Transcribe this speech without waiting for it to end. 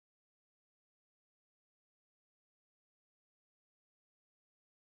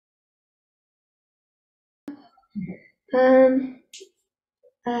Um,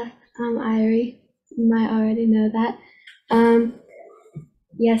 I'm Irie. You might already know that.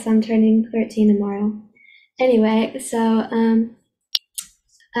 Yes, I'm turning 13 tomorrow. Anyway, so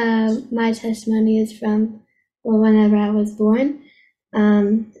my testimony is from whenever I was born,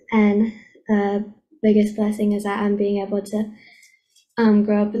 and biggest blessing is that I'm being able to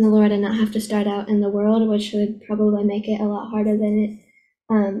grow up in the Lord and not have to start out in the world, which would probably make it a lot harder than it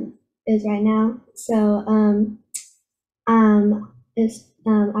is right now. So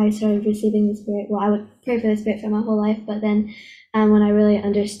I started receiving the Spirit. Well, I would pray for the Spirit for my whole life, but then when I really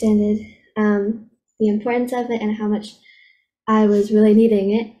understood the importance of it and how much I was really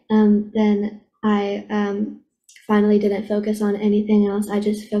needing it, then I finally didn't focus on anything else. I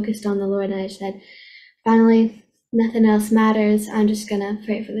just focused on the Lord, and I said, finally, nothing else matters. I'm just gonna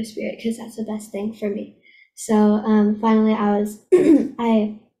pray for the Spirit because that's the best thing for me. So finally, I was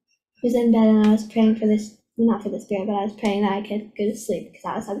I was in bed and I was praying for this, not for the Spirit, but I was praying that I could go to sleep because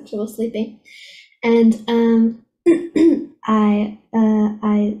I was having trouble sleeping. And I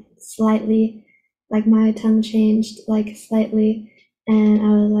slightly, like my tongue changed like slightly, and I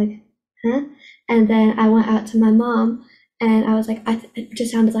was like, huh? And then I went out to my mom and I was like, it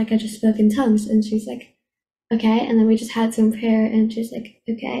just sounded like I just spoke in tongues. And she's like, okay. And then we just had some prayer and she's like,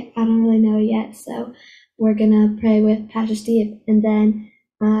 okay, I don't really know yet. So we're gonna pray with Pastor Steve. And then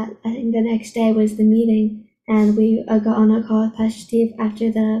I think the next day was the meeting, and we got on a call with Pastor Steve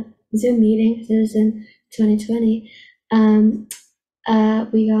after the Zoom meeting. So it was in 2020.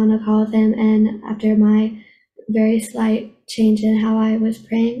 We got on a call with him, and after my very slight change in how I was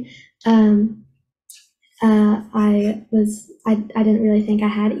praying, I didn't really think I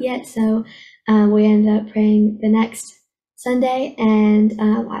had it yet. So we ended up praying the next Sunday, and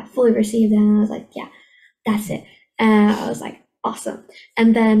I fully received it, and I was like, yeah, that's it. And I was like, awesome.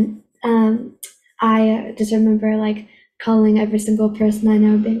 And then I just remember like calling every single person I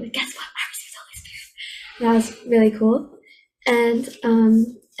know and being like, guess what? I received the Holy Spirit. That was really cool. And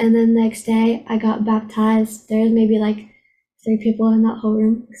then the next day I got baptized. There was maybe like 3 people in that whole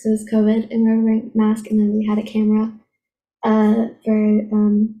room because it was COVID and we were wearing masks, and then we had a camera for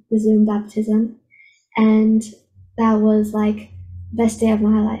the Zoom baptism. And that was like best day of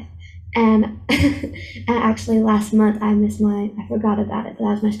my life. And and actually last month I forgot about it, but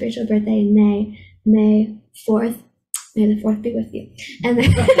that was my spiritual birthday in May 4th. May the 4th be with you. And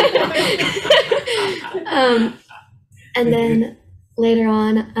then and then later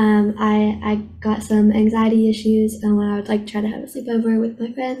on I got some anxiety issues, and when I would like try to have a sleepover with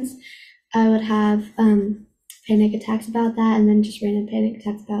my friends, I would have panic attacks about that, and then just random panic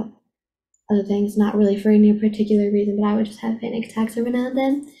attacks about other things, not really for any particular reason, but I would just have panic attacks every now and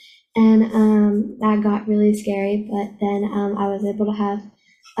then. And that got really scary, but then I was able to have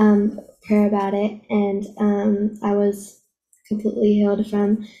prayer about it, and I was completely healed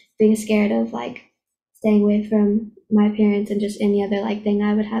from being scared of like staying away from my parents and just any other like thing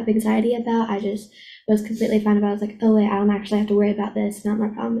I would have anxiety about. I just was completely fine about it. I was like, oh wait, I don't actually have to worry about this. It's not my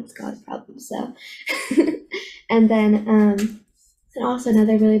problem, it's God's problem. So and then and also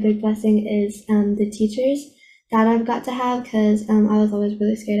another really big blessing is the teachers that I've got to have, because I was always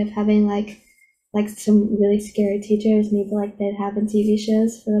really scared of having like some really scary teachers, maybe like they'd have in TV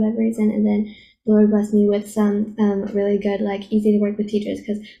shows for whatever reason. And then the Lord blessed me with some really good, like easy to work with teachers,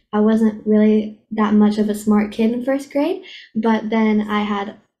 because I wasn't really that much of a smart kid in first grade, but then I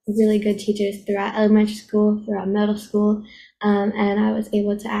had really good teachers throughout elementary school, throughout middle school, and I was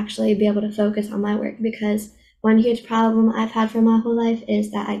able to actually be able to focus on my work, because one huge problem I've had for my whole life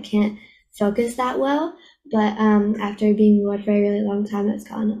is that I can't focus that well. But after being Lord for a really long time, it's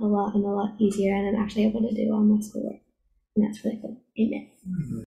gotten a lot easier, and I'm actually able to do all my schoolwork, and that's really cool. Amen.